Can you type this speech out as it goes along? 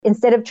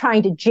instead of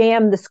trying to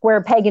jam the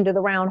square peg into the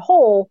round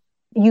hole,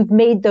 you've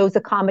made those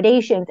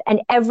accommodations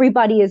and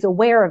everybody is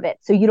aware of it.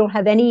 So you don't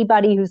have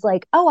anybody who's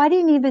like, oh, I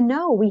didn't even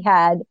know we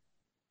had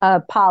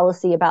a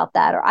policy about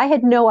that, or I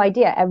had no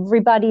idea.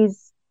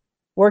 Everybody's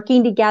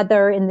working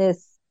together in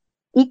this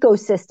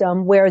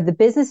ecosystem where the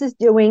business is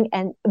doing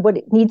and what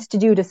it needs to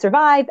do to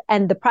survive,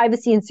 and the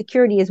privacy and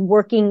security is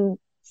working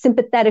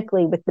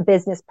sympathetically with the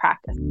business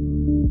practice.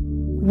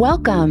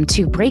 Welcome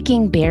to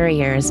Breaking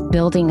Barriers,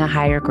 Building a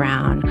Higher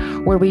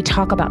Ground, where we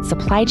talk about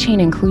supply chain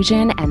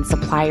inclusion and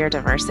supplier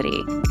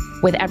diversity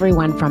with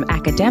everyone from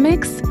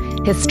academics,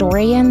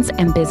 historians,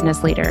 and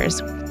business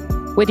leaders.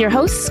 With your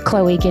hosts,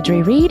 Chloe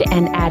Guidry-Reed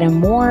and Adam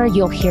Moore,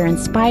 you'll hear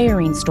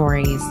inspiring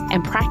stories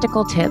and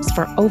practical tips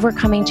for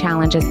overcoming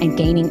challenges and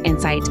gaining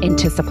insight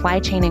into supply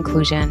chain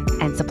inclusion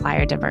and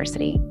supplier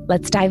diversity.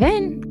 Let's dive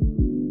in.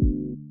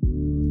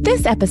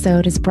 This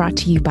episode is brought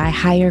to you by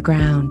Higher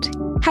Ground.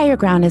 Higher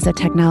Ground is a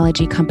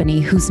technology company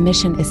whose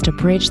mission is to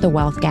bridge the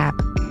wealth gap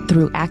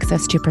through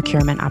access to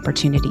procurement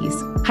opportunities.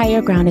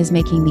 Higher Ground is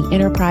making the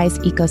enterprise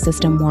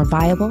ecosystem more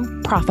viable,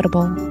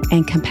 profitable,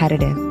 and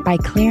competitive by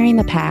clearing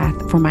the path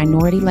for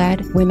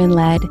minority-led,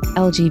 women-led,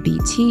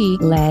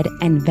 LGBT-led,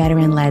 and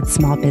veteran-led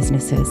small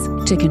businesses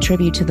to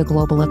contribute to the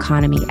global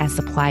economy as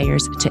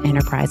suppliers to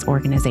enterprise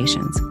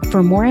organizations.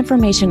 For more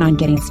information on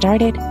getting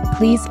started,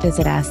 please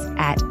visit us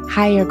at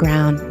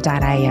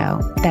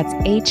higherground.io. That's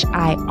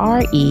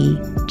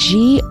HIREGROUND.io.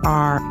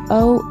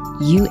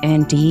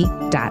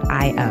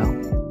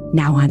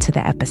 Now on to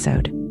the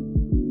episode.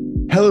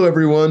 Hello,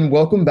 everyone.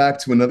 Welcome back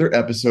to another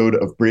episode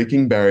of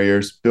Breaking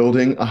Barriers,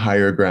 Building a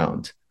Higher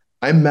Ground.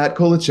 I'm Matt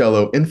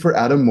Colicello, in for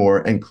Adam Moore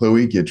and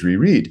Chloe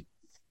Guidry-Reed.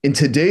 In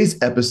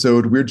today's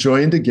episode, we're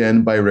joined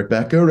again by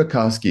Rebecca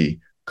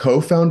Rakoski,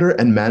 co-founder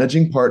and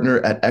managing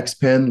partner at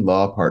Xpan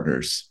Law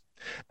Partners.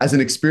 As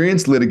an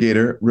experienced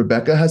litigator,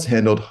 Rebecca has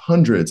handled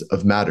hundreds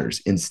of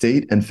matters in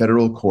state and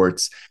federal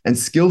courts and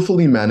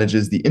skillfully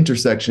manages the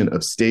intersection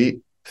of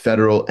state,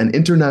 federal, and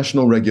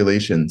international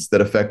regulations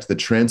that affect the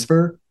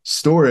transfer,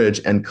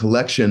 storage, and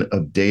collection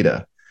of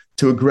data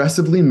to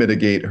aggressively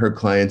mitigate her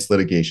clients'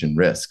 litigation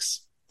risks.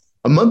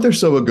 A month or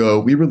so ago,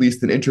 we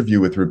released an interview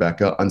with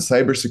Rebecca on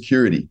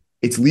cybersecurity,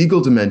 its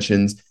legal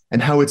dimensions,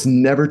 and how it's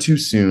never too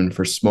soon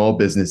for small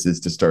businesses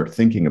to start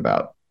thinking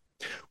about.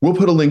 We'll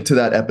put a link to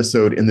that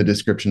episode in the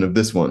description of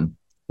this one.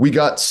 We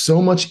got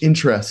so much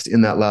interest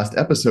in that last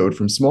episode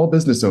from small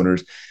business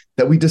owners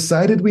that we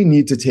decided we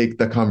need to take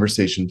the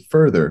conversation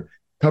further,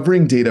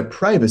 covering data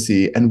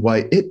privacy and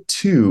why it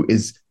too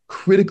is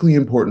critically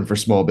important for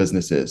small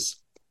businesses.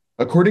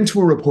 According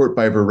to a report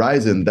by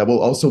Verizon that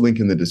we'll also link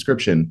in the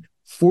description,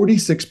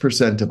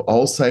 46% of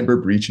all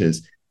cyber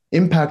breaches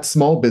impact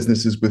small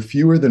businesses with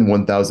fewer than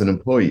 1,000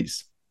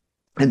 employees.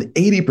 And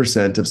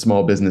 80% of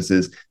small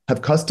businesses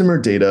have customer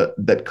data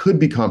that could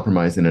be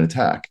compromised in an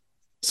attack.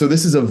 So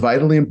this is a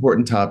vitally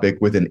important topic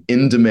with an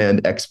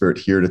in-demand expert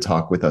here to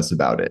talk with us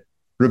about it.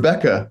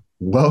 Rebecca,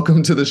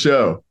 welcome to the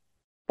show.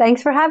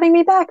 Thanks for having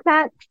me back,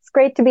 Matt. It's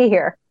great to be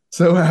here.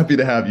 So happy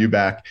to have you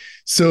back.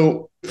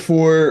 So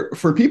for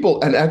people,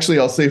 and actually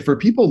I'll say for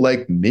people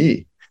like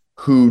me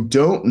who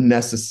don't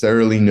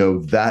necessarily know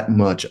that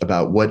much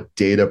about what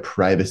data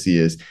privacy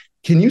is,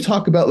 can you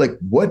talk about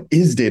what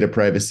is data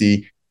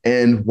privacy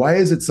and why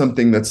is it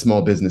something that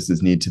small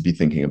businesses need to be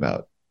thinking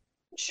about?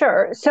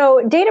 Sure.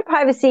 So data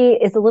privacy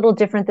is a little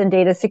different than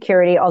data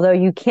security, although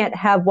you can't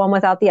have one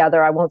without the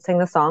other. I won't sing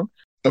the song.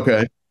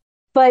 Okay.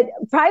 But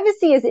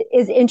privacy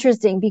is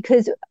interesting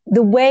because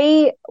the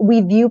way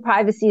we view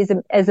privacy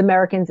as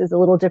Americans is a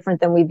little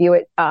different than we view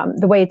it,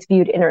 the way it's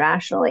viewed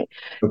internationally.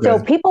 Okay.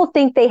 So people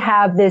think they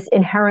have this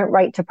inherent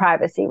right to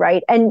privacy,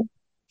 right? And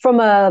from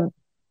a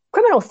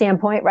criminal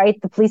standpoint, right,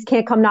 the police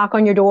can't come knock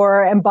on your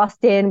door and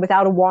bust in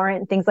without a warrant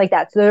and things like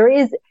that. So there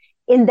is,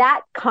 in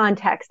that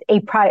context,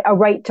 a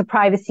right to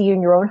privacy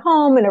in your own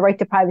home and a right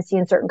to privacy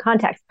in certain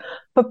contexts.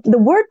 But the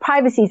word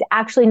privacy is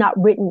actually not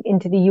written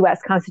into the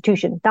U.S.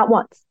 Constitution, not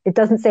once. It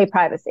doesn't say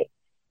privacy.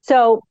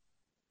 So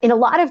in a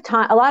lot of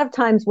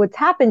times what's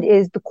happened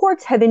is the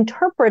courts have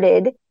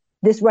interpreted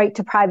this right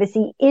to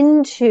privacy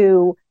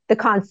into the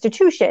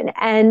Constitution,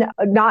 and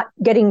not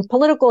getting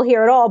political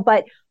here at all,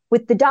 but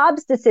with the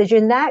Dobbs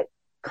decision, that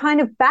kind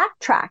of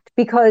backtracked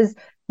because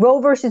Roe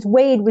versus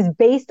Wade was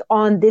based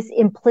on this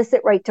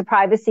implicit right to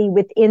privacy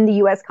within the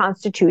U.S.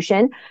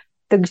 Constitution.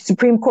 The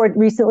Supreme Court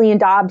recently in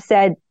Dobbs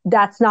said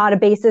that's not a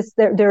basis.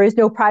 There is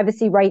no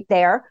privacy right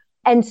there.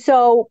 And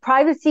so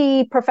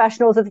privacy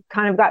professionals have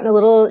kind of gotten a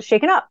little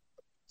shaken up.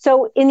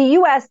 So in the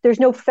U.S., there's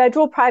no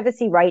federal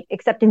privacy right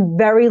except in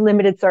very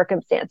limited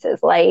circumstances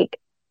like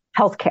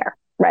healthcare,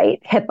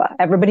 right? HIPAA.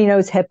 Everybody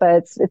knows HIPAA.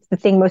 It's the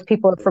thing most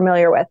people are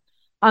familiar with.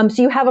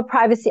 So you have a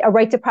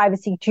right to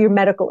privacy to your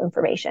medical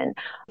information.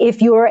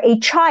 If you're a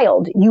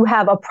child, you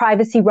have a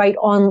privacy right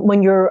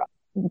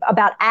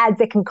about ads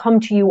that can come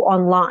to you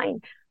online.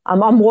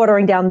 I'm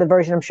watering down the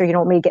version. I'm sure you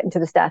don't want me to get into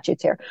the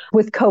statutes here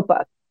with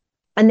COPA.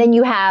 And then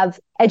you have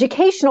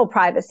educational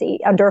privacy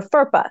under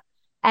FERPA.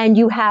 And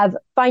you have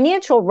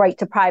financial right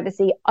to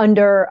privacy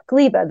under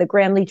GLIBA, the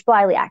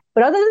Graham-Leach-Bliley Act.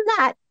 But other than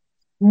that,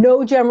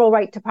 no general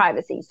right to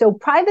privacy. So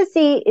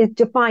privacy is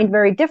defined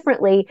very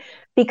differently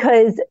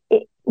because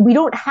we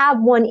don't have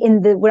one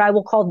in the what I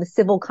will call the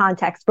civil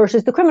context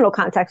versus the criminal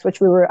context, which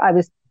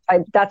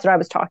that's what I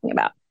was talking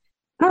about.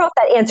 I don't know if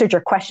that answered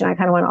your question. I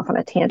kind of went off on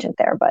a tangent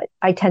there, but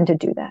I tend to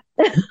do that.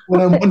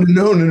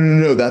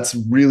 No. That's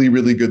really,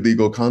 really good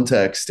legal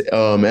context.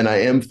 And I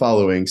am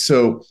following.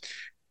 So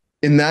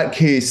in that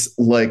case,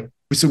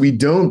 so we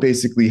don't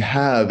basically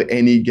have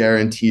any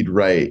guaranteed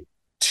right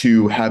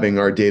to having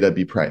our data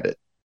be private.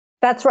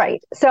 That's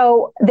right.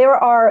 So there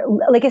are,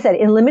 like I said,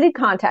 in limited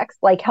context,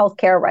 like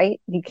healthcare,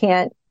 right?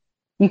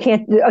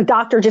 A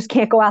doctor just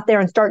can't go out there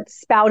and start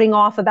spouting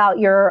off about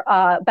your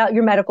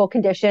medical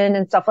condition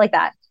and stuff like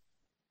that.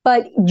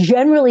 But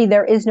generally,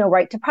 there is no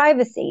right to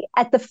privacy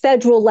at the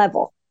federal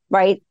level,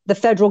 right? The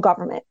federal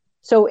government.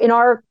 So in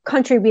our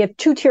country, we have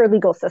two-tier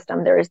legal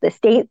system. There is the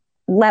state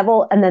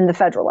level and then the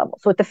federal level.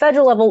 So at the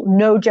federal level,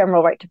 no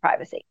general right to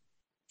privacy.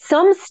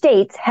 Some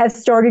states have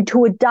started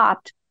to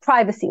adopt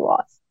privacy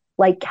laws,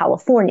 like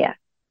California,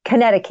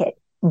 Connecticut,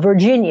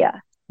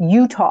 Virginia,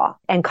 Utah,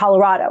 and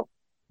Colorado.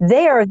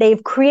 There,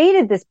 they've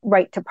created this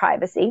right to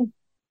privacy,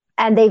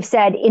 and they've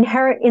said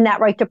inherent in that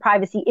right to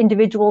privacy,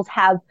 individuals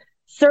have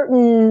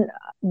certain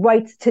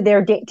rights to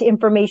their to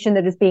information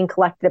that is being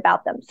collected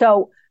about them.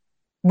 So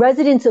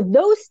residents of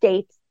those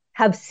states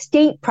have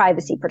state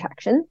privacy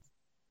protections.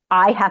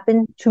 I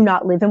happen to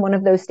not live in one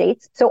of those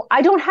states, so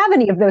I don't have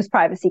any of those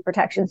privacy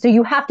protections. So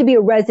you have to be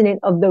a resident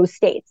of those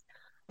states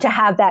to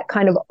have that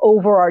kind of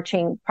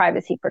overarching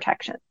privacy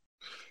protection.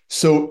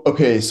 So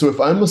if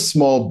I'm a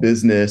small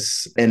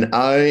business and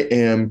I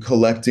am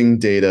collecting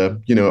data,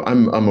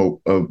 I'm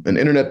an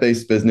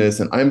internet-based business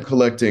and I'm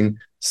collecting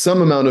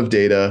some amount of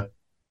data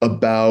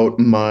about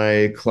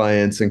my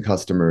clients and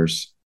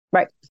customers.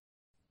 Right.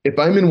 If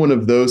I'm in one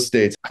of those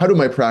states, how do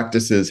my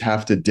practices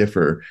have to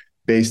differ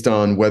based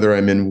on whether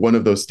I'm in one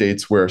of those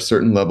states where a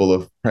certain level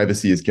of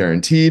privacy is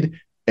guaranteed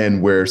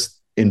and where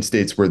in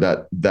states where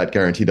that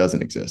guarantee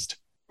doesn't exist?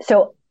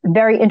 So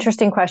very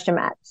interesting question,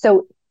 Matt.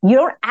 So you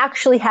don't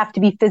actually have to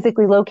be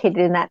physically located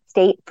in that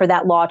state for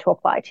that law to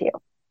apply to you.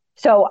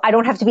 So I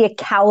don't have to be a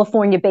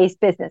California-based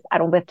business. I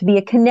don't have to be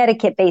a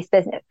Connecticut-based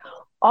business.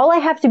 All I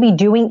have to be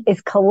doing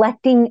is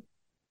collecting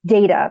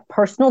data,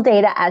 personal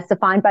data as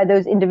defined by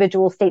those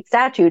individual state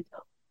statutes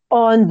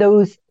on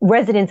those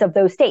residents of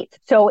those states.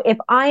 So if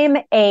I'm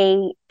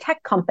a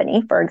tech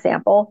company, for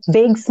example,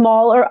 big,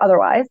 small, or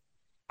otherwise,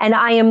 and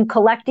I am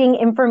collecting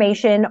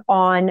information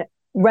on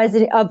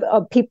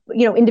people,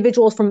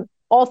 individuals from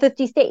all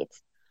 50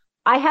 states,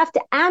 I have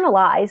to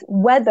analyze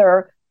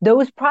whether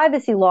those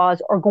privacy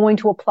laws are going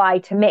to apply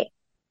to me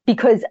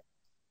because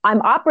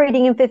I'm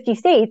operating in 50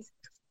 states.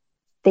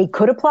 They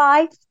could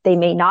apply, they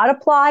may not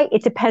apply.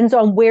 It depends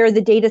on where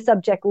the data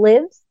subject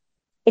lives.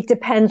 It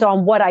depends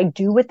on what I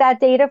do with that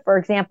data. For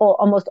example,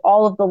 almost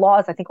all of the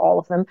laws, I think all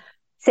of them,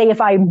 say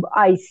if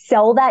I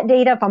sell that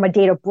data, if I'm a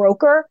data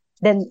broker,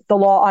 then the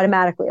law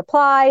automatically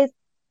applies.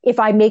 If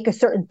I make a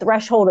certain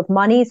threshold of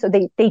money, so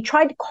they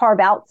tried to carve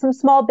out some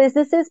small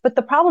businesses, but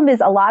the problem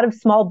is a lot of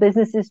small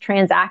businesses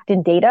transact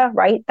in data,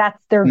 right? That's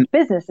their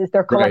business, is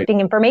they're collecting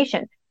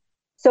information.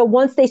 So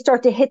once they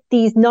start to hit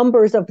these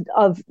numbers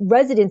of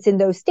residents in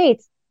those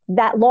states,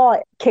 that law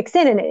kicks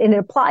in and it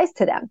applies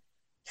to them.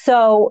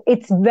 So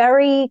it's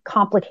very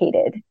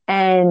complicated.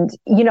 And,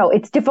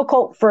 it's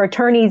difficult for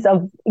attorneys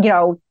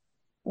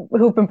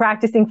who've been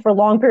practicing for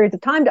long periods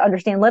of time to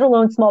understand, let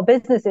alone small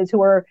businesses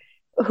who are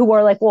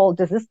like, well,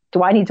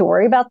 do I need to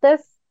worry about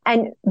this?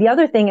 And the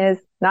other thing is,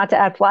 not to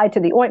add fly to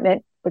the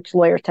ointment, which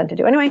lawyers tend to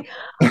do anyway,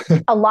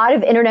 a lot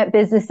of internet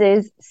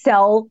businesses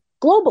sell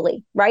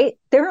globally, right?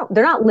 They're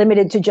not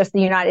limited to just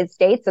the United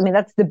States. I mean,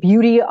 that's the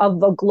beauty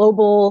of a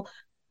global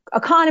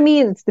economy.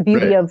 It's the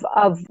beauty of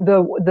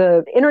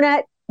the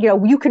internet.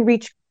 You can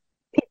reach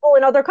people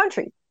in other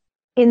countries.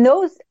 In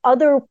those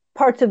other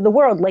parts of the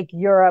world, like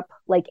Europe,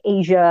 like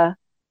Asia,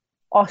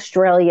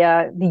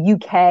 Australia, the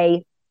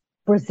UK,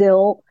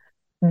 Brazil,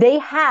 they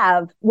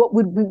have what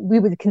we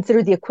would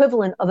consider the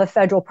equivalent of a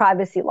federal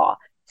privacy law.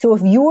 So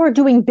if you're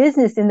doing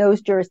business in those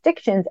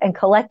jurisdictions and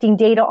collecting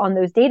data on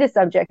those data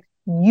subjects,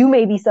 you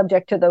may be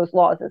subject to those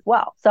laws as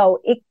well.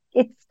 So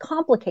it's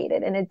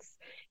complicated, and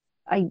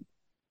I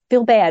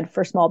feel bad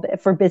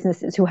for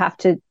businesses who have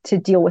to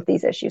deal with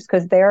these issues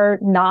because they're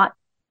not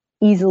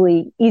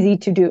easy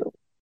to do.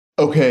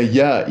 Okay,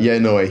 yeah,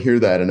 no, I hear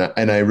that,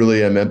 and I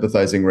really am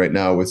empathizing right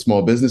now with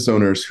small business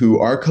owners who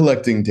are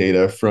collecting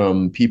data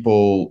from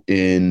people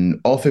in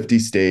all 50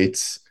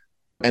 states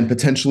and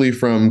potentially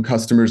from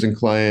customers and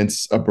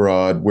clients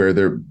abroad where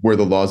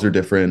the laws are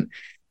different.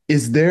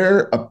 Is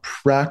there a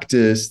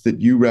practice that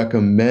you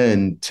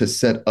recommend to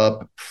set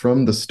up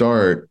from the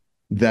start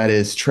that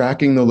is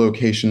tracking the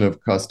location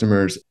of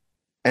customers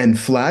and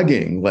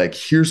flagging, like,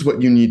 here's what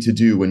you need to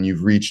do when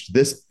you've reached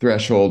this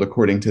threshold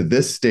according to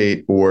this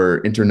state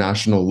or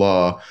international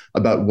law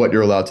about what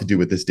you're allowed to do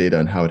with this data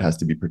and how it has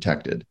to be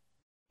protected?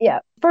 Yeah.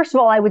 First of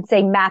all, I would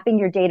say mapping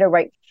your data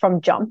right from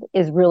jump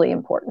is really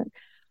important.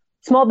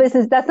 Small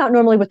business, that's not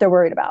normally what they're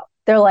worried about.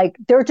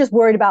 They're just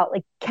worried about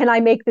like, can I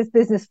make this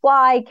business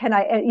fly? Can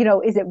I,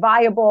 is it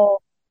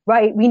viable?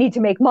 Right? We need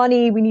to make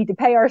money. We need to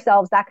pay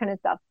ourselves, that kind of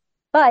stuff.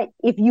 But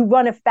if you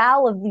run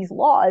afoul of these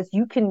laws,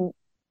 you can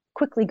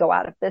quickly go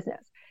out of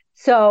business.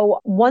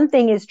 So one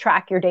thing is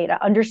track your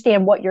data,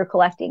 understand what you're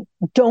collecting.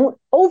 Don't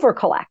over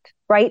collect,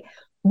 right?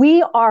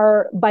 We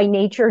are by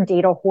nature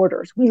data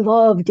hoarders. We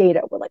love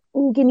data. We're like,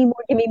 oh, give me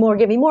more, give me more,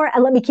 give me more,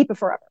 and let me keep it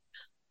forever.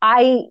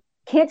 I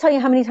can't tell you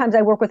how many times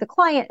I work with a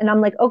client and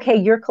I'm like, okay,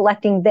 you're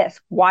collecting this.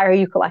 Why are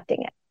you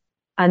collecting it?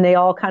 And they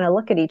all kind of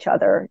look at each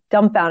other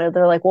dumbfounded.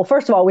 They're like, well,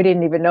 first of all, we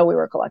didn't even know we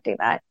were collecting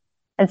that.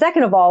 And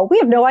second of all, we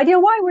have no idea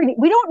why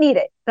we don't need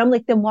it. And I'm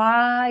like, then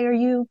why are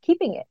you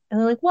keeping it? And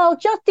they're like, well,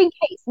 just in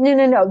case.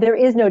 No. There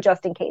is no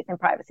just in case in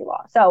privacy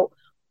law. So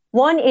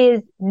one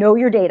is know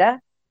your data.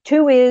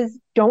 Two is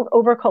don't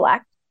over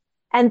collect.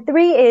 And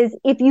three is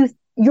if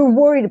you're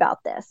worried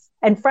about this,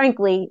 and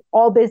frankly,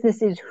 all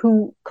businesses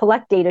who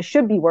collect data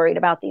should be worried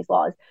about these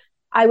laws,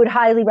 I would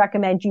highly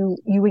recommend you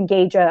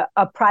engage a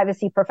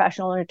privacy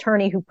professional, an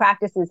attorney who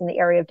practices in the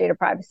area of data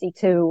privacy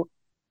to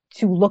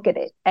look at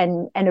it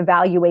and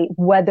evaluate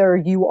whether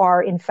you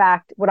are in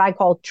fact what I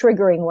call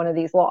triggering one of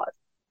these laws.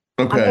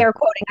 Okay. I'm air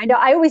quoting. I know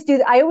I always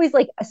do. I always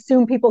like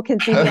assume people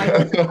can see me on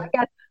this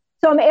podcast.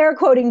 So I'm air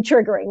quoting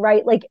triggering,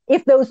 right? Like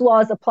if those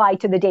laws apply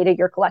to the data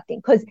you're collecting,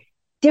 because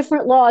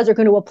different laws are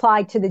going to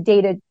apply to the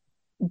data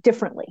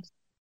differently.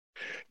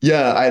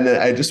 Yeah,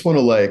 I just want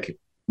to like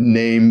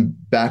name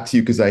back to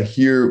you because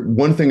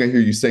one thing I hear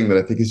you saying that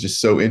I think is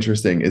just so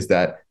interesting is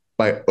that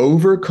by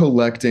over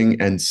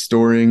collecting and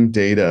storing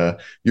data,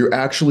 you're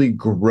actually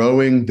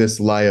growing this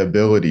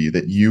liability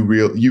that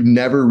you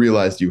never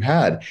realized you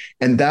had.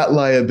 And that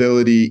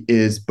liability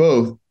is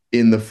both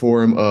in the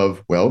form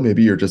of, well,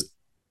 maybe you're just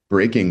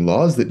breaking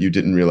laws that you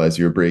didn't realize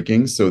you were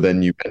breaking. So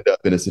then you end up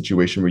in a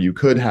situation where you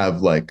could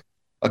have like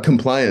a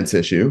compliance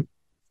issue.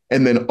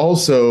 And then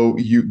also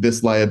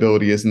this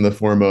liability is in the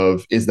form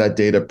of, is that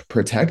data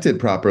protected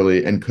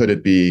properly and could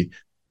it be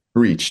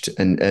breached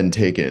and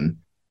taken?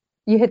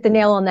 You hit the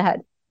nail on the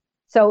head.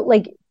 So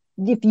like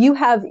if you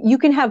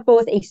can have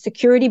both a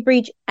security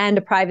breach and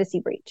a privacy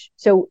breach.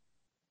 So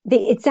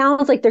it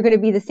sounds like they're going to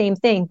be the same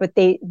thing, but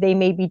they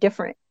may be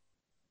different.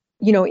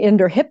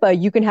 Under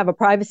HIPAA, you can have a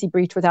privacy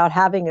breach without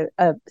having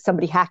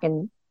somebody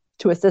hacking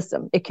to a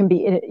system. It can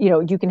be,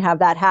 you can have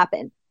that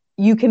happen.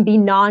 You can be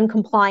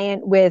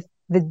non-compliant with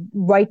the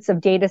rights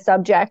of data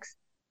subjects,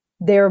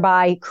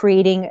 thereby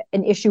creating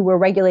an issue where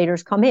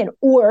regulators come in.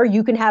 Or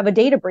you can have a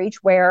data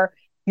breach where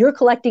you're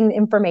collecting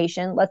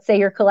information. Let's say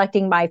you're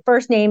collecting my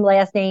first name,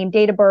 last name,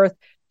 date of birth,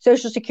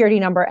 social security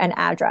number, and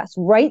address.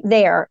 Right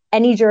there,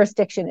 any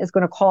jurisdiction is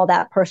going to call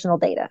that personal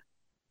data.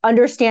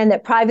 Understand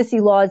that privacy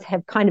laws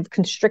have kind of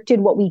constricted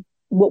what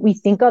we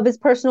think of as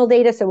personal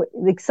data. So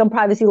like some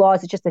privacy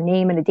laws, it's just a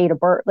name and a date of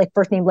birth, like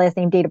first name, last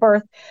name, date of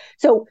birth.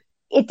 So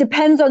it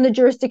depends on the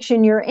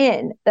jurisdiction you're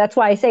in. That's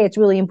why I say it's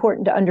really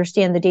important to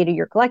understand the data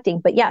you're collecting.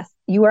 But yes,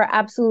 you are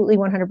absolutely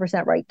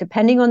 100% right.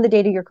 Depending on the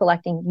data you're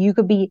collecting, you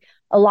could be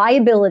a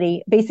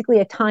liability, basically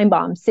a time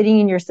bomb sitting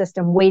in your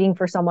system, waiting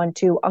for someone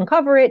to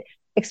uncover it,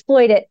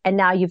 exploit it. And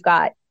now you've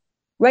got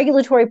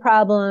regulatory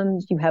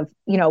problems. You have,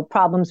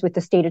 problems with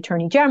the state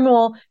attorney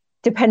general.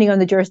 Depending on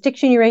the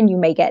jurisdiction you're in, you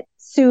may get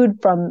sued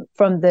from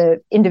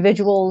the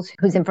individuals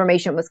whose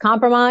information was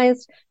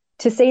compromised.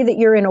 To say that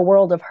you're in a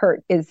world of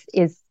hurt is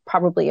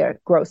probably a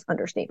gross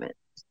understatement.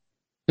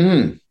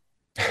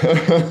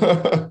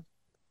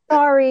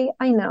 Sorry,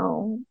 I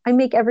know. I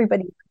make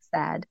everybody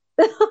sad.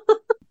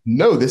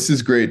 No, this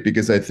is great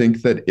because I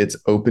think that it's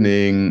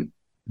opening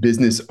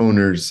business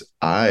owners'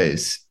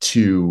 eyes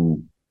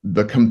to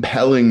the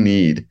compelling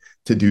need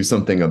to do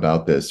something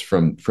about this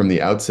from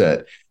the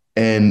outset.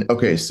 And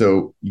okay,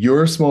 so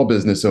you're a small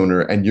business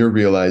owner and you're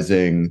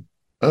realizing,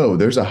 oh,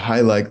 there's a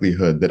high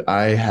likelihood that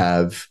I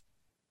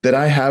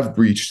have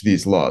breached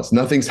these laws.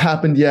 Nothing's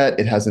happened yet.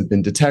 It hasn't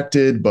been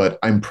detected, but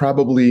I'm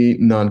probably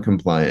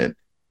non-compliant.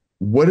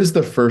 What is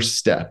the first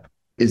step?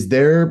 Is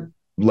there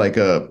like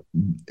an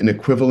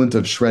equivalent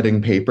of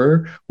shredding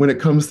paper when it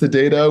comes to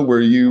data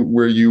where you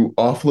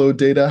offload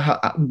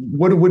data?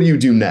 What do you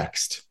do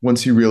next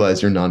once you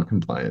realize you're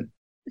non-compliant?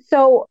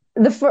 So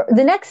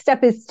the next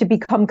step is to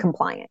become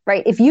compliant,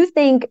 right? If you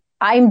think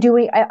I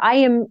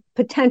am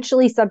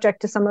potentially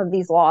subject to some of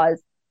these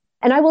laws,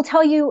 and I will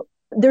tell you,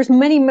 there's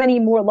many, many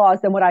more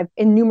laws than what I've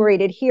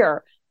enumerated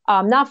here,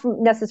 not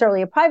from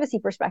necessarily a privacy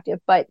perspective,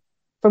 but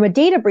from a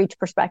data breach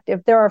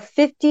perspective, there are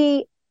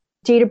 50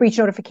 data breach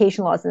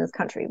notification laws in this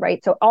country,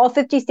 right? So all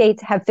 50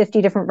 states have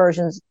 50 different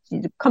versions.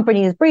 The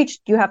company is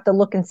breached, you have to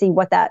look and see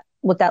what that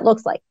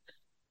looks like.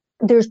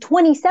 There's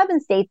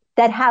 27 states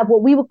that have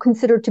what we would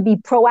consider to be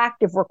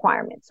proactive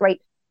requirements, right?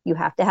 You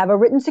have to have a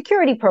written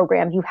security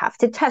program. You have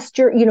to test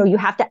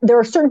there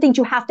are certain things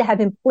you have to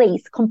have in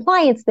place,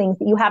 compliance things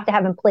that you have to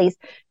have in place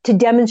to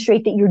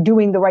demonstrate that you're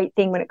doing the right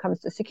thing when it comes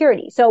to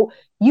security. So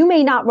you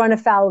may not run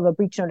afoul of a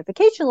breach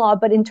notification law,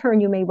 but in turn,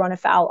 you may run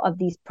afoul of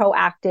these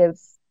proactive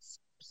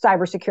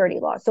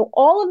cybersecurity laws. So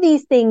all of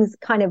these things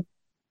kind of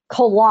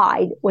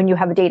collide when you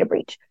have a data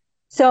breach.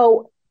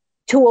 So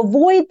to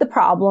avoid the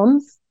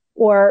problems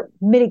or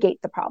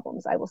mitigate the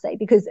problems, I will say,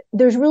 because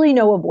there's really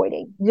no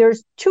avoiding.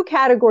 There's two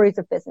categories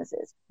of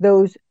businesses: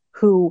 those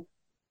who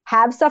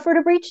have suffered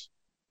a breach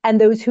and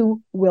those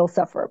who will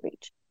suffer a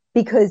breach,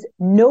 because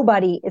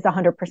nobody is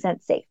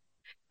 100% safe.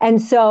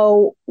 And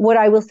so what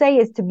I will say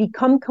is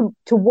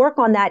to work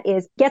on that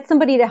is get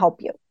somebody to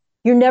help you.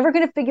 You're never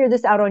going to figure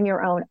this out on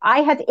your own.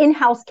 I have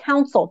in-house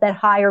counsel that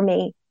hire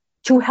me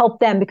to help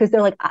them because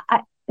they're like,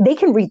 they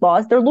can read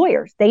laws. They're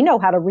lawyers. They know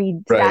how to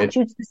read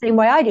statutes the same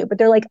way I do. But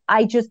they're like,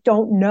 I just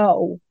don't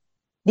know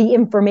the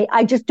information.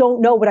 I just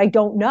don't know what I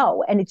don't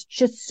know. And it's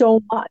just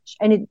so much.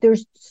 And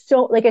there's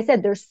so, like I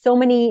said, there's so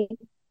many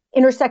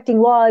intersecting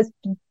laws,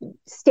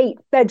 state,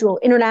 federal,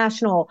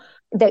 international,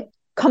 that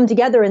come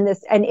together in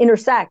this and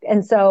intersect.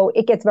 And so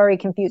it gets very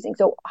confusing.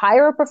 So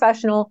hire a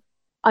professional,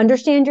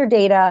 understand your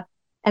data,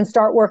 and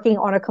start working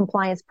on a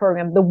compliance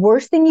program. The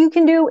worst thing you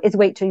can do is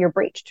wait till you're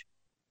breached,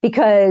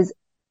 because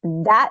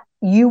that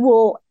you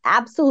will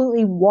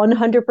absolutely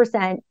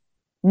 100%,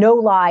 no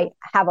lie,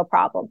 have a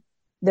problem.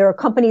 There are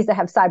companies that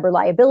have cyber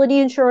liability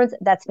insurance.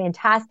 That's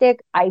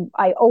fantastic. I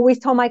always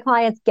tell my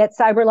clients, get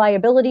cyber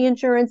liability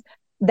insurance.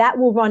 That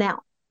will run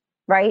out,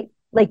 right?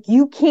 Like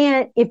you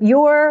can't, if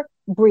you're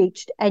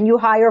breached and you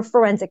hire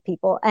forensic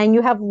people and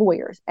you have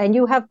lawyers and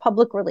you have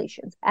public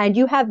relations and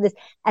you have this,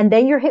 and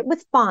then you're hit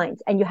with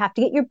fines and you have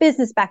to get your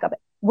business back up.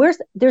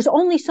 There's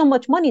only so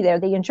much money there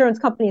the insurance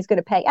company is going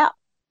to pay out.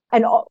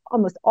 And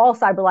almost all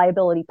cyber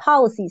liability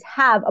policies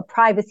have a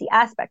privacy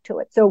aspect to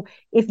it. So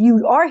if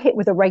you are hit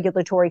with a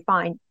regulatory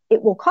fine,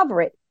 it will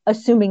cover it,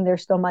 assuming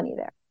there's still money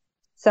there.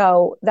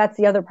 So that's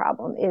the other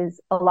problem,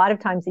 is a lot of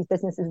times these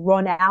businesses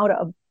run out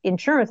of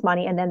insurance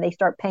money and then they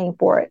start paying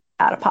for it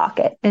out of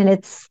pocket. And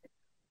it's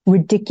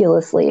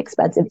ridiculously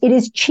expensive. It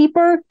is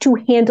cheaper to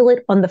handle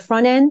it on the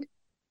front end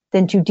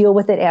than to deal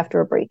with it after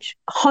a breach.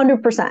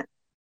 100%.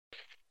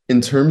 In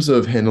terms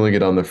of handling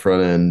it on the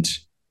front end,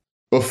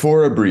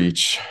 before a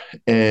breach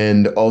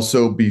and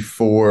also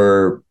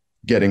before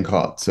getting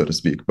caught, so to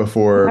speak,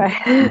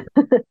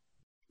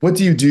 what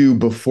do you do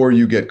before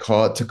you get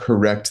caught to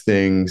correct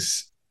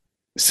things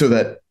so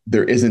that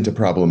there isn't a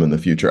problem in the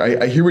future?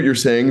 I hear what you're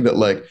saying, that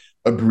like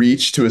a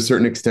breach to a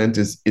certain extent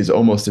is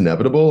almost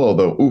inevitable,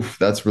 although, oof,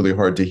 that's really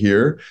hard to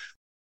hear.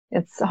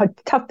 It's a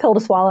tough pill to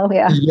swallow.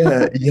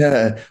 Yeah.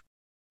 Yeah.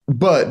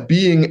 But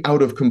being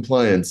out of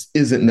compliance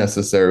isn't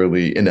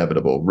necessarily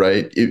inevitable,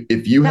 right?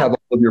 If you have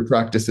all of your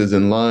practices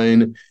in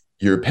line,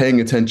 you're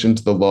paying attention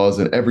to the laws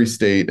in every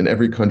state and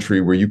every country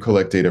where you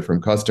collect data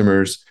from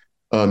customers,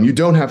 you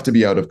don't have to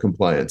be out of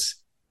compliance.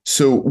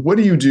 So what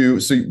do you do?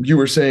 So you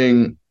were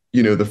saying,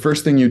 the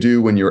first thing you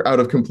do when you're out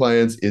of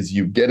compliance is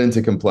you get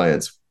into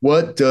compliance.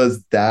 What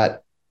does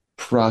that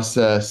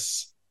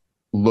process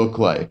look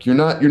like? You're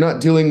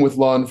not dealing with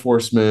law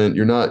enforcement.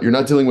 You're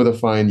not dealing with a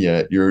fine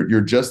yet. You're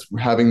just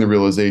having the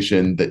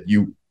realization that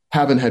you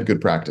haven't had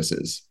good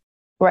practices.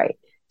 Right.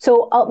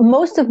 So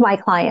most of my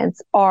clients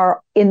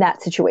are in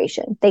that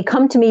situation. They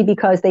come to me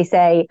because they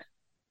say,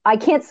 I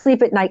can't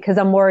sleep at night because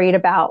I'm worried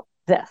about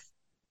this.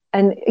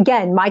 And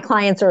again, my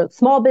clients are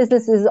small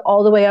businesses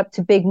all the way up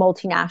to big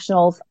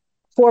multinationals,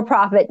 for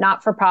profit,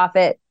 not for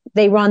profit.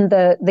 They run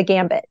the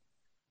gambit.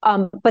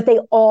 But they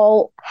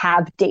all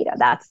have data.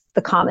 That's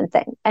the common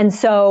thing. And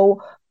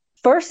so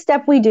first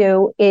step we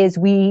do is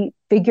we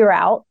figure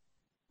out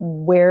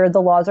where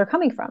the laws are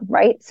coming from,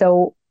 right?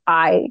 So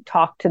I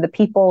talk to the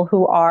people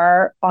who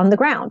are on the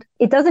ground.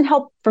 It doesn't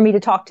help for me to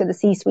talk to the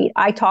C-suite.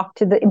 I talk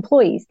to the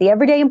employees, the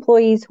everyday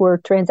employees who are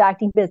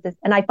transacting business,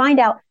 and I find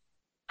out,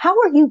 how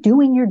are you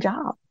doing your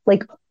job?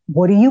 Like,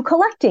 what are you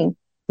collecting?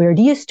 Where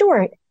do you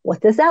store it?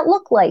 What does that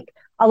look like?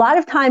 A lot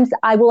of times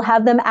I will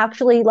have them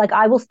actually, like,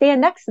 I will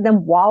stand next to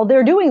them while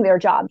they're doing their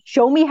job.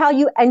 Show me how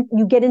you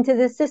get into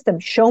this system.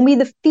 Show me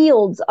the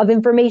fields of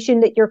information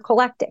that you're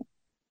collecting.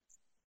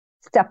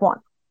 Step one.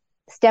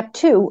 Step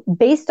two,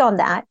 based on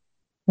that,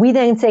 we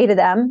then say to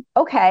them,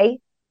 okay,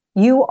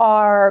 you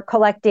are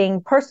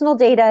collecting personal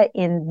data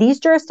in these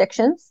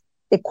jurisdictions.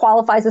 It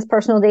qualifies as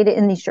personal data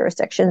in these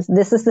jurisdictions.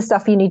 This is the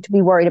stuff you need to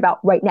be worried about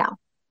right now.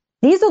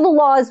 These are the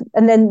laws.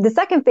 And then the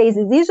second phase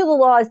is, these are the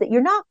laws that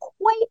you're not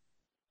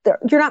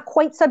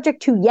quite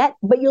subject to yet,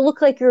 but you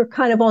look like you're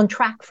kind of on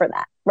track for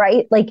that,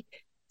 right? Like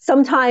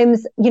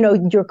sometimes,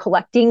 you're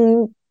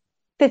collecting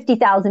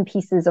 50,000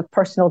 pieces of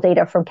personal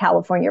data from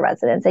California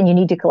residents, and you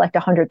need to collect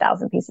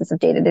 100,000 pieces of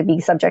data to be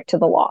subject to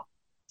the law.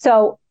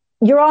 So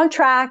you're on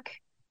track.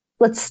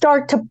 Let's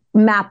start to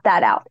map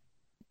that out.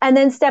 And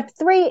then step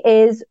three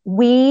is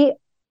we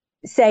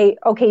say,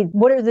 okay,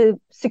 what are the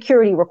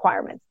security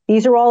requirements?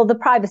 These are all the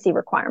privacy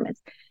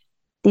requirements.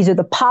 These are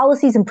the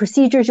policies and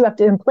procedures you have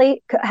to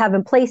have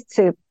in place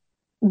to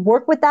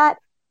work with that.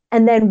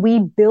 And then we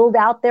build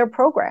out their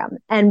program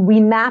and we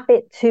map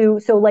it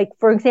to, so like,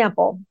 for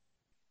example,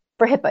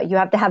 for HIPAA, you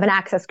have to have an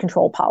access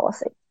control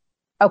policy.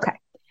 Okay.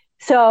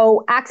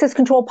 So access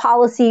control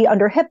policy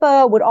under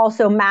HIPAA would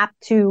also map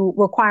to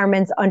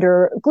requirements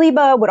under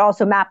GLIBA, would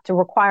also map to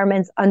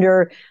requirements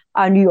under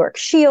New York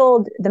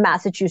Shield, the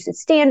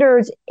Massachusetts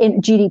standards,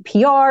 in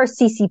GDPR,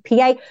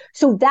 CCPA.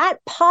 So that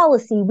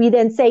policy we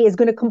then say is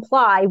going to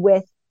comply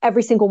with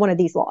every single one of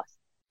these laws.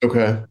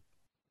 Okay.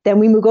 Then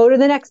we go to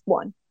the next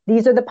one.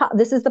 This is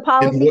the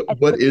policy. And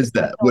what is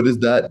that? What is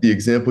that? The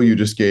example you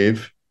just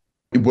gave,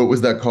 what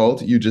was that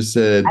called? You just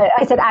said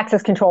I said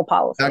access control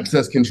policy.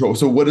 access control.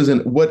 So what is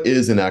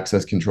an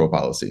access control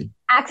policy?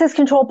 Access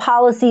control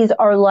policies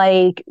are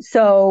like,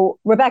 so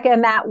Rebecca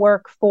and Matt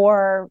work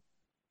for,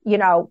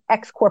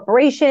 X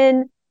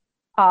corporation.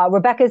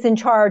 Rebecca's in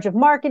charge of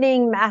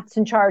marketing, Matt's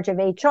in charge of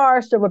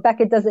HR. So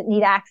Rebecca doesn't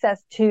need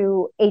access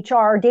to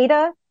HR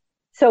data.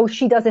 So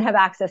she doesn't have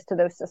access to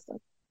those systems.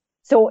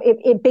 So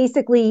it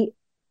basically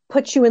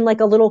puts you in like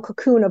a little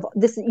cocoon of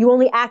this. You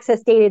only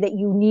access data that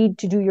you need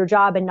to do your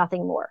job and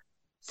nothing more.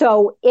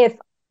 So if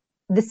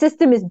the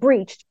system is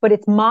breached, but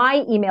it's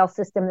my email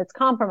system that's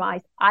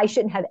compromised, I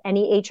shouldn't have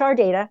any HR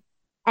data,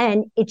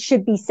 and it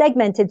should be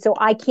segmented so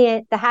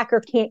the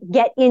hacker can't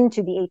get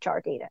into the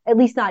HR data, at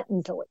least not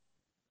easily.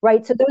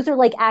 Right. So those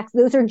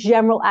are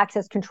general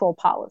access control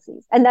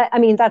policies. And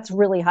that's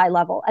really high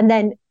level. And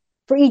then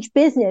for each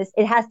business,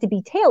 it has to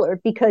be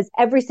tailored because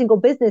every single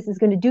business is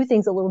going to do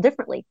things a little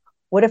differently.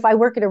 What if I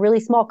work at a really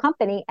small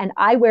company and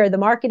I wear the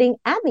marketing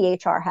and the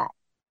HR hat,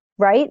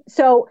 right?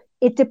 So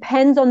it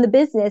depends on the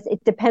business.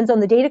 It depends on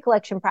the data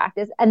collection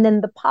practice. And then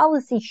the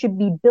policy should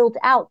be built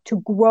out to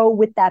grow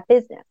with that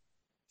business.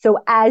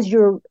 So as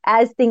you're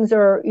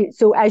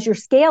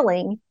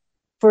scaling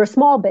for a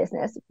small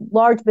business,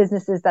 large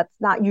businesses, that's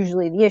not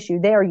usually the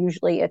issue.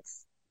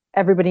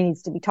 Everybody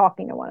needs to be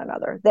talking to one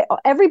another.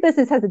 Every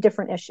business has a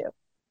different issue,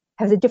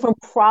 has a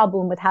different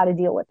problem with how to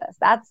deal with this.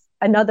 That's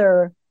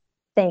another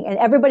thing. And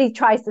everybody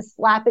tries to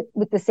slap it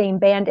with the same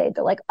Band-Aid.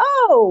 They're like,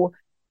 oh,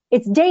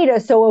 it's data,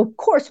 so of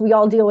course we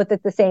all deal with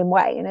it the same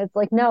way. And it's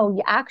like, no,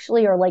 you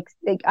actually are like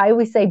I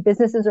always say,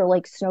 businesses are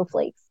like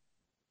snowflakes.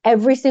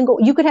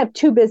 You could have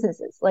two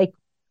businesses. Like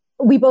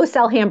we both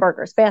sell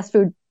hamburgers, fast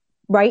food,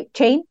 right?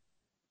 Chain,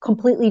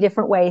 completely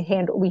different way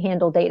we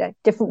handle data,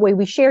 different way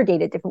we share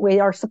data, different way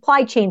our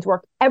supply chains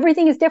work.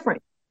 Everything is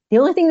different. The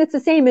only thing that's the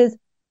same is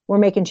we're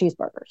making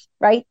cheeseburgers,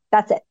 right?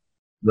 That's it.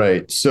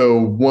 Right. So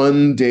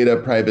one data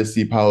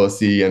privacy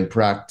policy and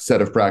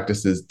set of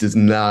practices does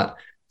not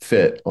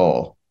fit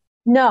all.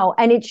 No,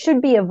 and it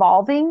should be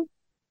evolving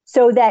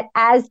so that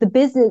as the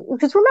business,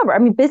 because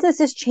remember,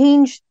 businesses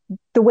change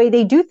the way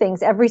they do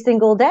things every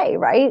single day,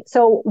 right?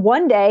 So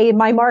one day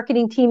my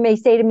marketing team may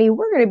say to me,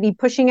 we're going to be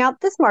pushing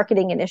out this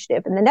marketing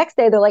initiative. And the next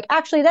day they're like,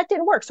 actually, that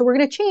didn't work. So we're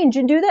going to change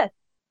and do this.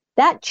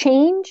 That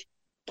change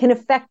can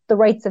affect the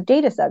rights of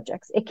data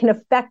subjects. It can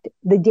affect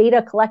the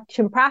data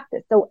collection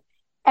practice. So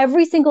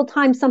every single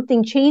time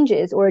something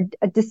changes or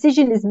a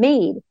decision is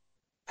made,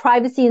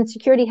 privacy and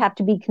security have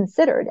to be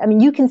considered.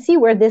 You can see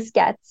where this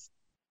gets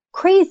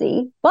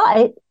crazy,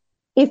 but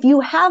if you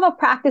have a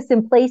practice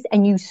in place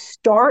and you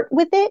start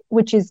with it,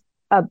 which is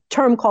a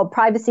term called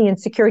privacy and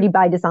security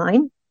by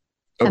design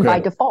and by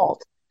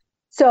default.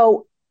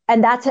 So,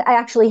 and that's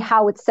actually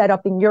how it's set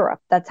up in Europe.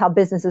 That's how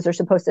businesses are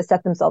supposed to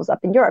set themselves up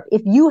in Europe.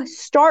 If you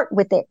start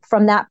with it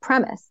from that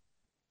premise,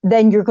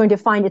 then you're going to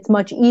find it's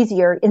much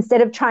easier.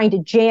 Instead of trying to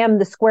jam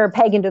the square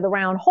peg into the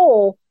round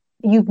hole,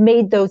 you've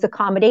made those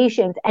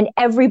accommodations and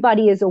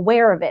everybody is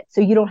aware of it.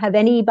 So you don't have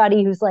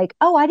anybody who's like,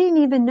 oh, I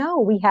didn't even know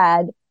we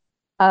had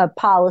a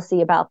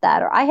policy about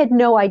that, or I had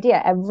no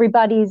idea.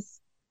 Everybody's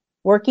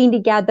working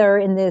together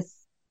in this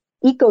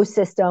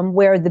ecosystem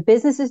where the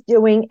business is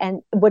doing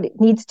and what it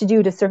needs to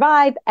do to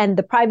survive, and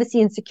the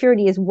privacy and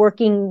security is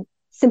working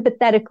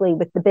sympathetically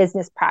with the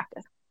business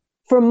practice.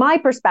 From my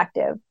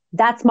perspective,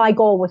 that's my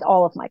goal with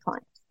all of my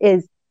clients,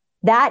 is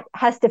that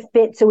has to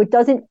fit so it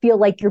doesn't feel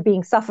like you're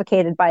being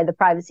suffocated by the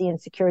privacy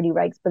and security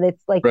regs, but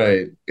it's like,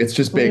 right, it's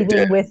just baked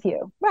in with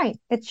you. Right.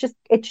 It's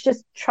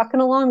just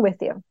trucking along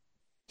with you.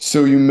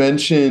 So you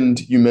mentioned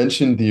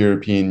the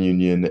European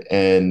Union,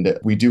 and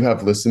we do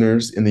have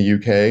listeners in the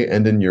UK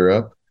and in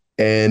Europe.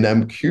 And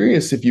I'm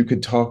curious if you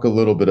could talk a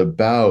little bit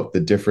about the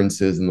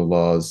differences in the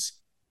laws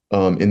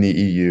in the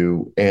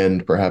EU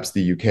and perhaps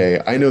the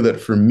UK. I know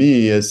that for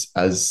me, as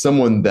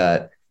someone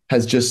that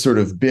has just sort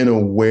of been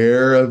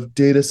aware of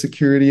data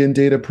security and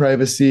data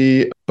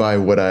privacy by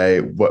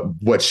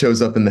what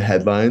shows up in the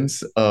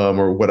headlines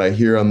or what I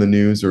hear on the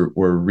news or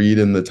read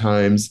in the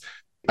Times,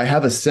 I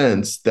have a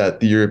sense that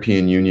the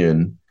European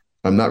Union,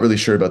 I'm not really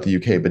sure about the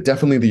UK, but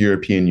definitely the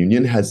European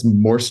Union has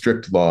more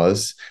strict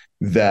laws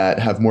that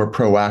have more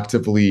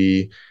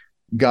proactively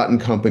gotten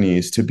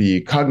companies to be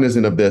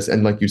cognizant of this.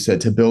 And like you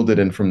said, to build it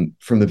in from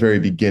the very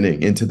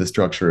beginning into the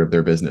structure of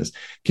their business.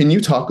 Can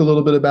you talk a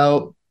little bit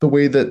about the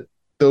way that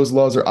those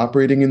laws are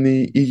operating in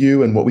the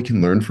EU and what we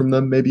can learn from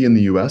them maybe in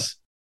the US?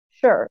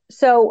 Sure.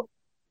 So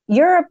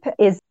Europe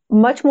is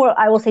much more,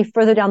 I will say,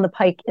 further down the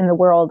pike in the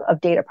world of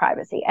data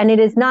privacy. And it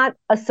is not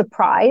a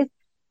surprise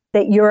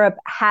that Europe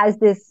has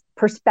this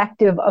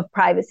perspective of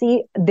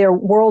privacy. Their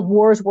world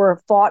wars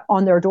were fought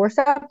on their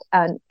doorstep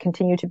and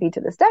continue to be to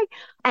this day.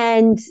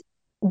 And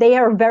they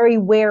are very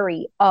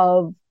wary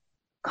of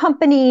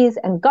companies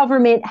and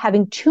government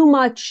having too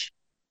much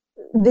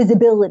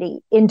visibility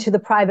into the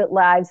private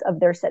lives of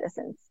their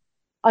citizens,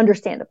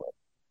 understandably.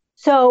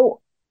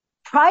 So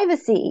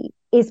privacy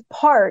is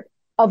part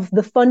of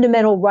the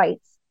fundamental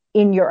rights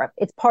in Europe.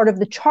 It's part of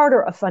the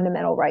Charter of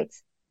Fundamental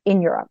Rights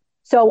in Europe.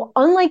 So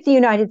unlike the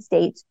United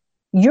States,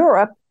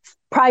 Europe,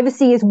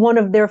 privacy is one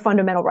of their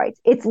fundamental rights.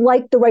 It's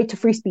like the right to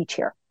free speech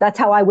here. That's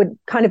how I would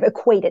kind of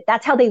equate it.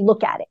 That's how they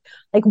look at it.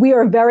 Like, we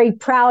are very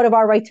proud of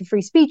our right to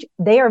free speech.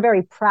 They are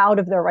very proud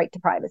of their right to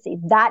privacy.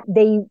 That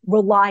they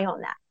rely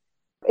on that.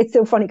 It's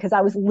so funny because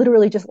I was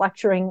literally just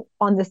lecturing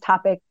on this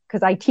topic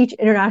because I teach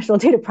international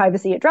data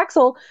privacy at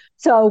Drexel.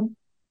 So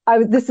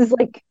this is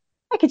like,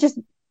 I could just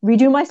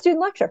redo my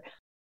student lecture.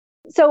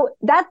 So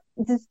that's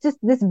just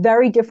this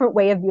very different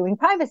way of viewing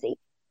privacy.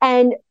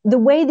 And the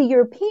way the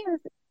Europeans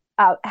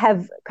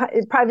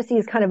privacy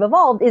has kind of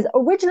evolved is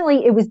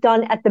originally it was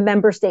done at the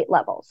member state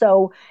level.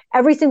 So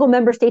every single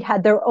member state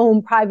had their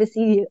own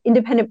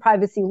independent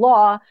privacy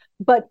law.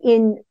 But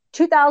in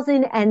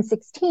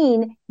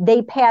 2016,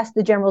 they passed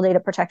the General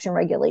Data Protection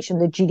Regulation,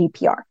 the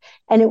GDPR,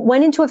 and it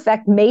went into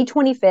effect May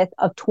 25th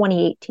of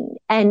 2018.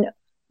 And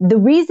the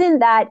reason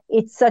that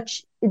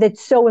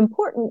that's so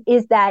important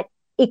is that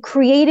it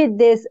created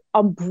this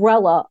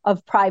umbrella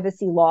of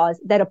privacy laws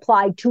that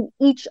applied to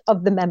each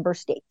of the member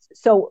states.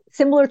 So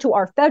similar to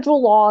our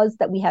federal laws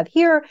that we have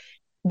here,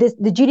 the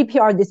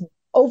GDPR, this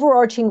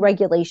overarching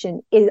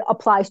regulation,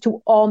 applies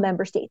to all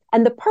member states.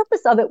 And the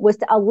purpose of it was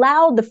to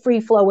allow the free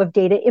flow of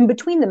data in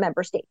between the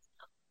member states.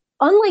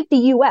 Unlike the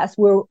US,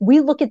 where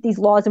we look at these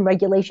laws and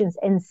regulations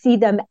and see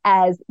them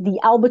as the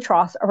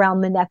albatross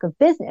around the neck of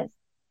business,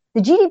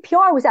 the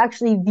GDPR was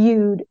actually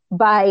viewed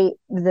by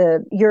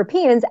the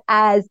Europeans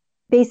as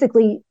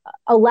basically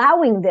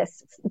allowing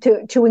this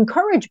to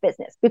encourage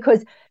business,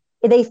 because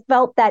they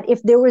felt that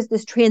if there was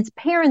this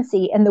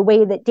transparency in the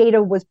way that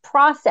data was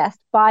processed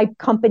by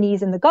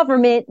companies and the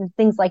government and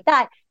things like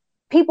that,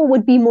 people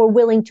would be more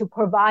willing to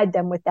provide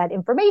them with that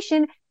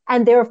information.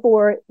 And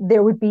therefore,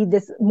 there would be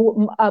this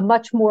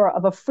much more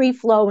of a free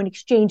flow and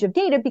exchange of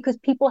data because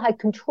people had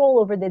control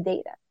over the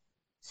data.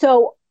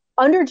 So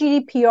under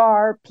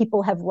GDPR,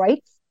 people have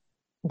rights.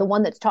 The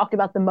one that's talked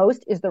about the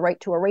most is the right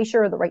to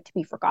erasure, or the right to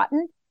be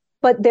forgotten.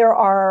 But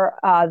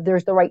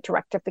there's the right to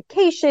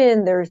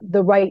rectification. There's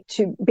the right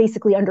to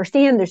basically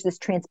understand. There's this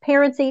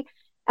transparency.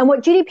 And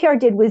what GDPR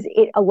did was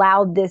it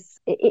allowed this,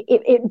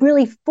 it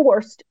really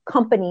forced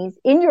companies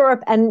in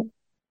Europe and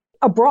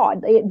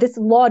abroad. This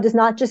law does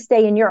not just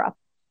stay in Europe.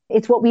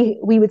 It's what we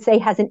would say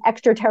has an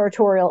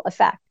extraterritorial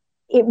effect.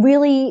 It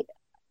really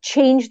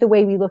changed the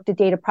way we looked at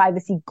data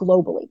privacy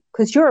globally,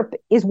 because Europe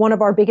is one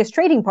of our biggest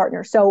trading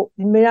partners. So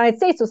the United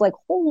States was like,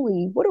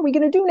 holy, what are we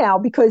going to do now?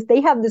 Because they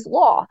have this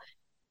law.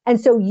 And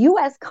so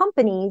US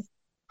companies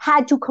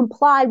had to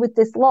comply with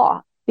this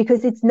law,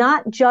 because it's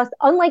not just,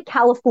 unlike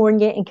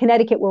California and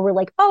Connecticut, where we're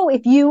like, oh,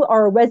 if you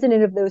are a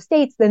resident of those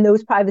states, then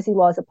those privacy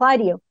laws apply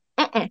to you.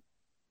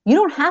 You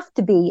don't have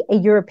to be a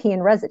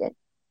European resident.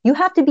 You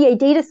have to be a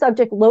data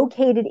subject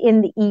located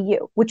in the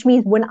EU, which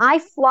means when I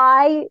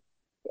fly,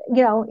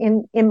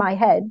 in my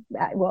head,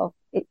 I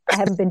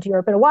haven't been to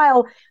Europe in a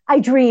while, I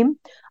dream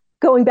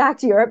going back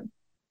to Europe.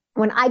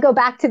 When I go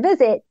back to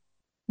visit,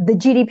 the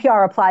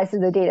GDPR applies to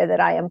the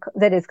data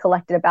that is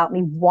collected about me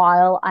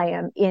while I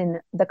am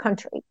in the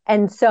country.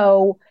 And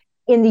so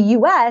in the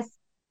US,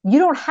 you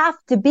don't have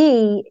to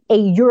be a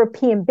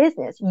European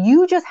business.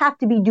 You just have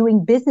to be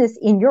doing business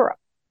in Europe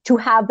to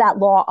have that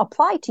law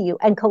apply to you,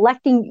 and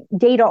collecting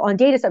data on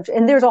data subjects.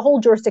 And there's a whole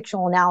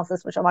jurisdictional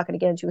analysis, which I'm not going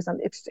to get into because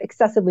it's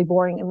excessively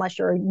boring unless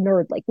you're a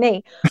nerd like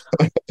me.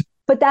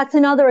 But that's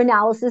another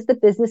analysis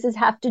that businesses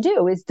have to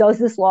do, is, does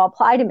this law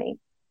apply to me?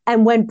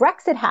 And when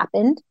Brexit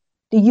happened,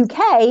 the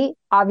UK,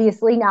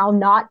 obviously now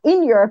not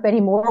in Europe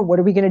anymore, what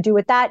are we going to do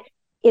with that,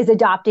 is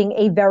adopting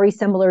a very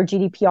similar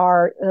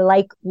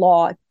GDPR-like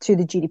law to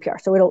the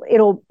GDPR. So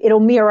it'll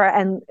mirror,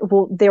 and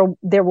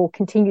there will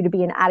continue to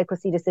be an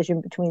adequacy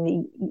decision between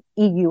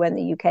the EU and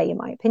the UK, in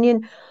my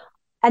opinion.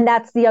 And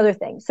that's the other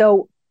thing.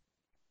 So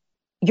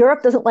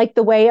Europe doesn't like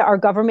the way our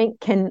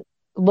government can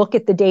look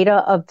at the data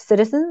of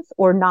citizens,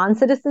 or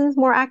non-citizens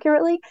more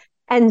accurately.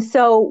 And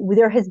so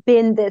there has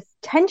been this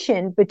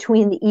tension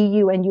between the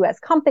EU and US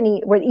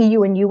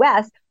EU and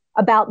US,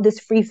 about this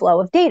free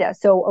flow of data.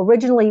 So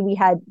originally we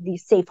had the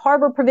safe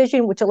harbor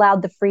provision, which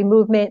allowed the free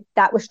movement.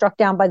 That was struck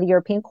down by the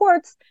European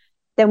courts.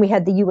 Then we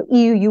had the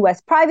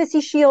EU-US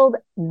privacy shield.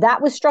 That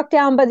was struck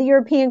down by the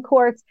European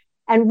courts.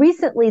 And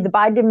recently the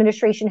Biden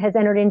administration has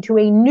entered into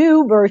a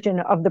new version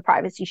of the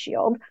privacy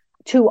shield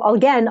to,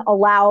 again,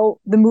 allow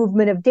the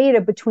movement of data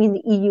between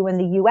the EU and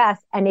the US.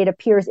 And it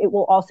appears it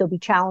will also be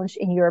challenged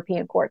in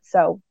European courts.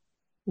 So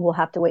we'll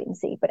have to wait and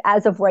see. But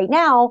as of right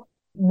now,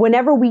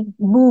 whenever we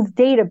move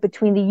data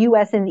between the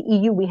US and the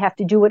EU, we have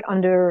to do it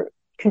under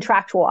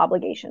contractual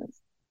obligations.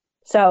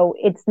 So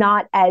it's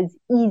not as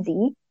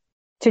easy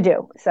to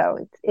do.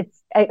 So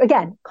it's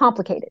again,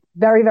 complicated,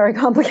 very, very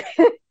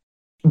complicated.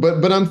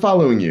 But I'm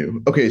following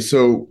you. Okay,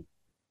 so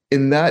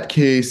in that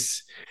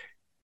case,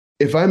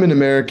 if I'm an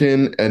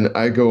American and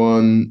I go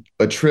on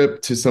a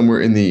trip to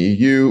somewhere in the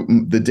EU,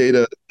 the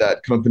data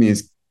that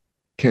companies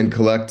can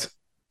collect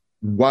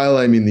while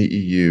I'm in the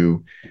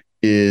EU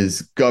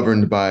is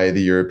governed by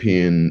the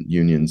European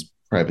Union's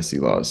privacy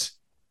laws.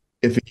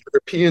 If a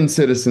European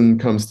citizen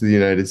comes to the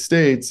United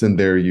States and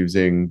they're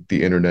using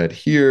the internet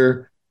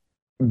here,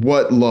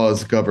 what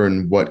laws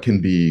govern what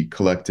can be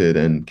collected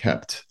and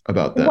kept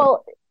about them?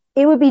 Well,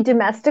 it would be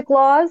domestic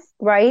laws,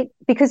 right?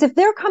 Because if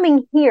they're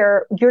coming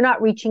here, you're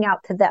not reaching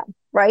out to them,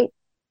 right?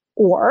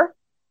 Or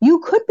you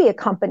could be a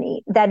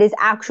company that is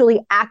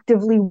actually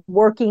actively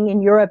working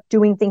in Europe,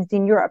 doing things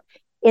in Europe.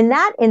 In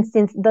that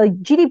instance, the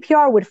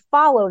GDPR would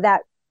follow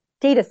that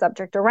data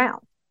subject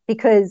around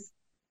because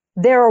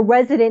they're a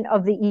resident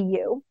of the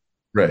EU.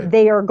 Right.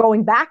 They are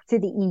going back to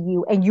the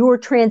EU and you're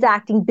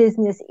transacting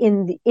business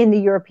in the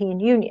European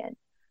Union.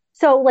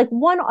 So like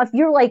if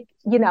you're like,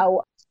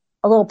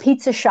 a little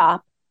pizza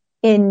shop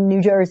in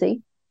New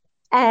Jersey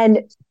and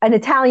an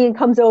Italian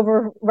comes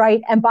over,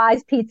 right, and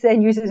buys pizza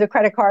and uses a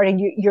credit card and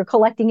you're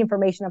collecting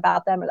information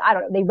about them. I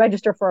don't know, they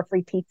register for a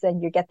free pizza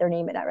and you get their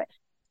name and everything.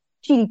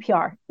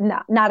 GDPR,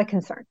 not a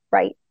concern,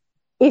 right?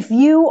 If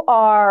you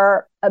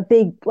are a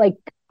big like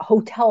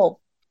hotel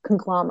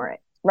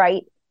conglomerate,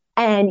 right,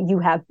 and you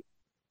have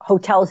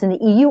hotels in the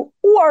EU,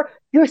 or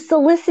you're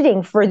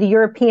soliciting for the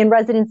European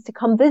residents to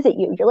come visit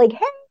you, you're like,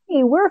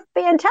 hey, we're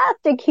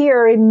fantastic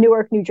here in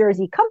Newark, New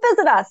Jersey, come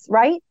visit us,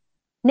 right?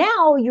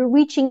 Now you're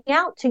reaching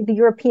out to the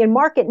European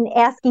market and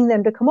asking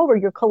them to come over.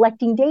 You're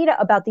collecting data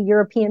about the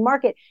European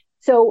market.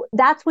 So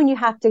that's when you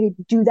have to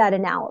do that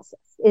analysis,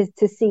 is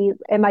to see,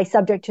 am I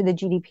subject to the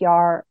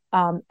GDPR?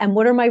 And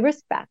what are my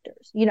risk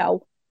factors?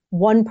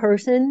 One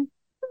person,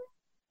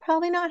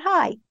 probably not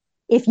high.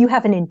 If you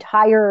have an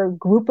entire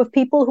group of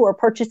people who are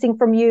purchasing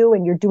from you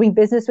and you're doing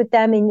business with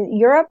them in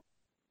Europe,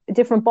 a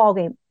different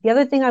ballgame. The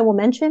other thing I will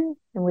mention,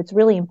 and what's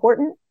really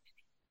important,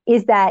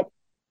 is that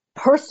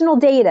personal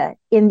data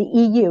in the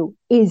EU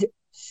is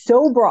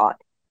so broad.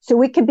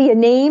 So it could be a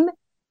name.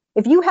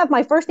 If you have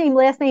my first name,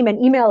 last name,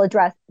 and email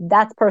address,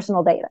 that's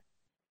personal data.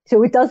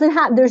 So it doesn't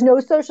have, there's no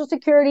social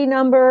security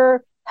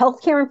number.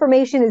 Healthcare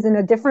information is in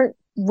a different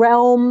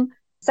realm.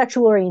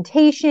 Sexual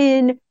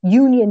orientation,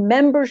 union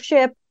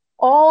membership,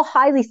 all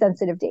highly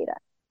sensitive data.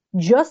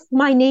 Just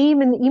my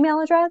name and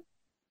email address,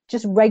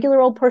 just regular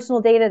old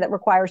personal data that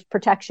requires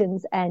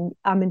protections, and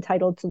I'm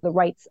entitled to the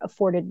rights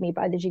afforded me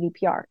by the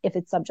GDPR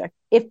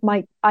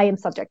I am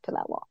subject to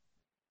that law.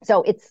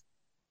 So it's,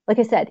 like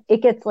I said,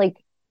 it gets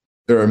like...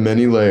 There are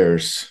many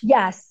layers.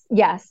 Yes.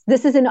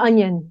 This is an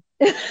onion.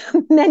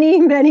 Many,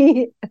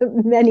 many,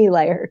 many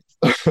layers.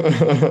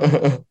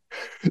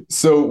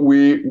 So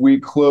we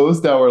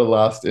closed our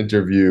last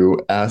interview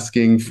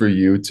asking for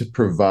you to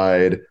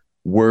provide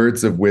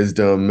words of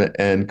wisdom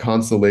and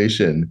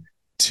consolation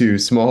to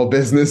small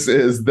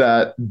businesses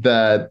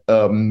that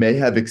may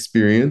have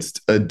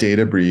experienced a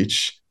data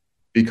breach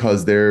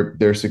because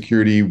their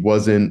security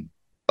wasn't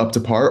up to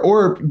par,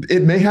 or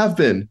it may have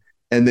been,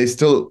 and they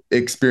still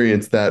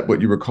experience that,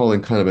 what you were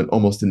calling kind of an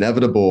almost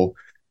inevitable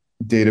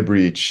data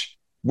breach.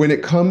 When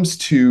it comes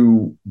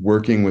to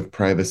working with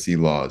privacy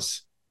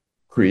laws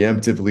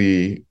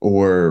preemptively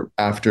or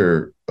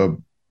after a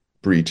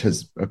breach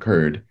has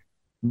occurred,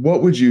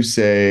 what would you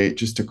say,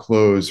 just to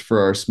close, for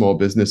our small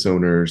business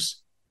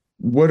owners?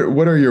 What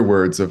are your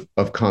words of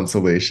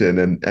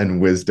consolation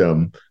and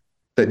wisdom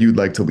that you'd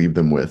like to leave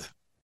them with?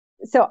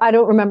 So I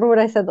don't remember what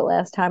I said the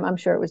last time. I'm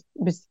sure it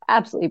was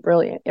absolutely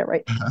brilliant. Yeah,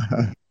 right.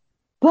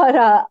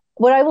 But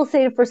what I will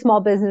say for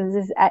small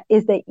businesses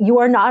is that you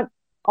are not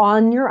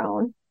on your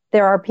own.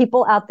 There are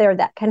people out there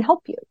that can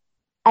help you,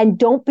 and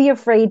don't be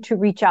afraid to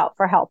reach out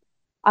for help.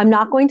 I'm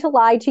not going to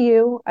lie to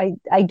you.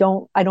 I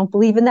don't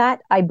believe in that.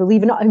 I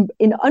believe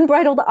in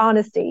unbridled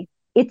honesty.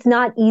 It's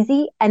not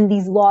easy, and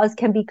these laws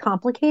can be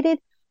complicated,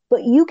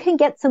 but you can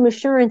get some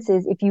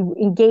assurances if you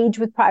engage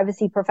with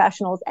privacy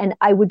professionals. And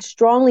I would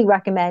strongly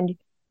recommend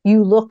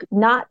you look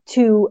not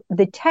to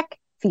the tech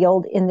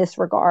field in this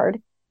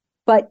regard,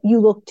 but you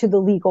look to the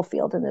legal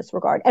field in this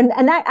regard. And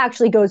that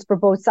actually goes for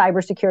both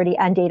cybersecurity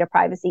and data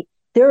privacy.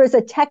 There is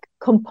a tech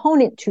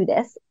component to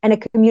this and a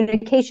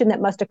communication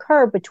that must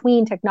occur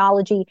between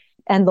technology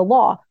and the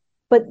law.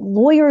 But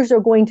lawyers are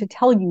going to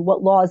tell you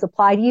what laws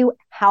apply to you,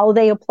 how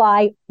they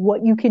apply,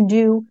 what you can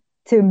do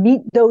to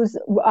meet those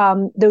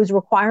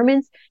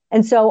requirements.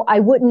 And so I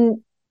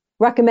wouldn't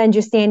recommend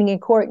just standing in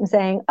court and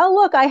saying, oh,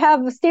 look, I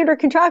have standard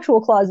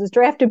contractual clauses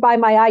drafted by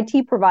my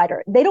IT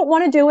provider. They don't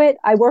want to do it.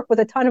 I work with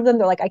a ton of them.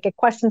 They're like, I get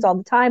questions all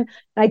the time.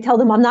 And I tell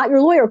them, I'm not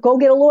your lawyer. Go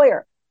get a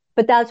lawyer.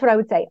 But that's what I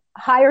would say.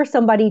 Hire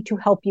somebody to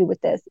help you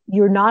with this.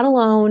 You're not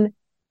alone.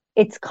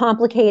 It's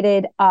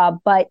complicated,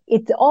 but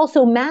it's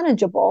also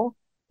manageable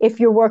if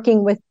you're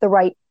working with the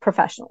right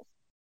professionals.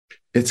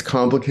 It's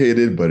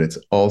complicated, but it's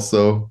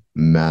also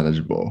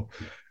manageable.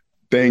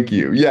 Thank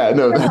you. Yeah,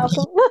 no,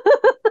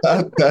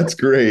 that's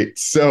great.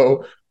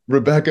 So,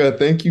 Rebecca,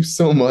 thank you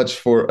so much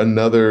for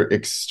another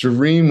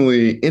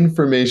extremely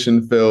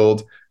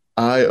information-filled,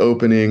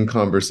 eye-opening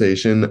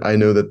conversation. I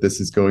know that this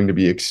is going to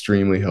be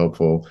extremely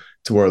helpful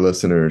to our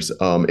listeners.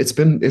 It's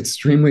been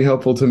extremely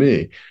helpful to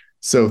me.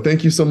 So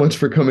thank you so much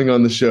for coming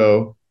on the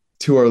show.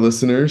 To our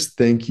listeners,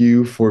 thank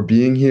you for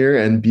being here,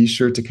 and be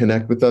sure to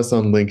connect with us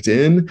on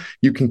LinkedIn.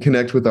 You can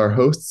connect with our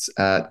hosts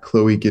at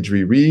Chloe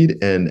Guidry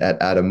Reed and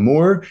at Adam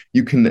Moore.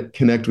 You can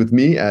connect with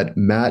me at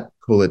Matt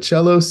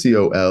Colicello,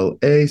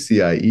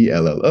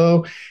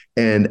 Colaciello,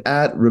 and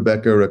at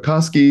Rebecca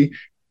Rakoski,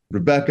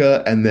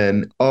 Rebecca, and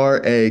then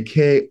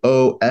Rakoski.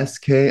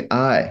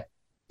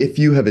 If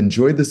you have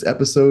enjoyed this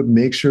episode,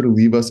 make sure to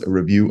leave us a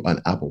review on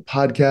Apple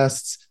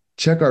Podcasts.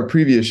 Check our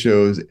previous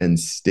shows and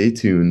stay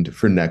tuned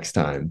for next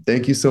time.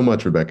 Thank you so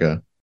much,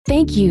 Rebecca.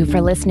 Thank you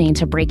for listening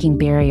to Breaking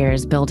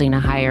Barriers, Building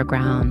a Higher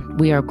Ground.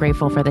 We are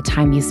grateful for the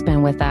time you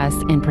spend with us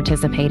and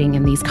participating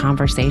in these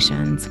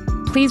conversations.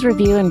 Please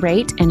review and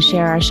rate and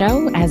share our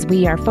show, as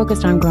we are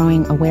focused on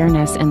growing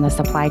awareness in the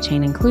supply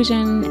chain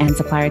inclusion and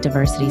supplier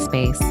diversity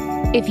space.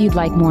 If you'd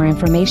like more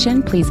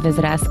information, please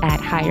visit us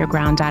at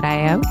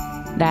higherground.io.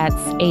 That's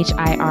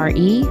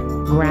HIRE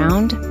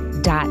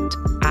ground.io.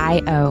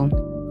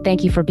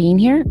 Thank you for being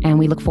here, and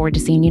we look forward to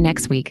seeing you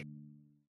next week.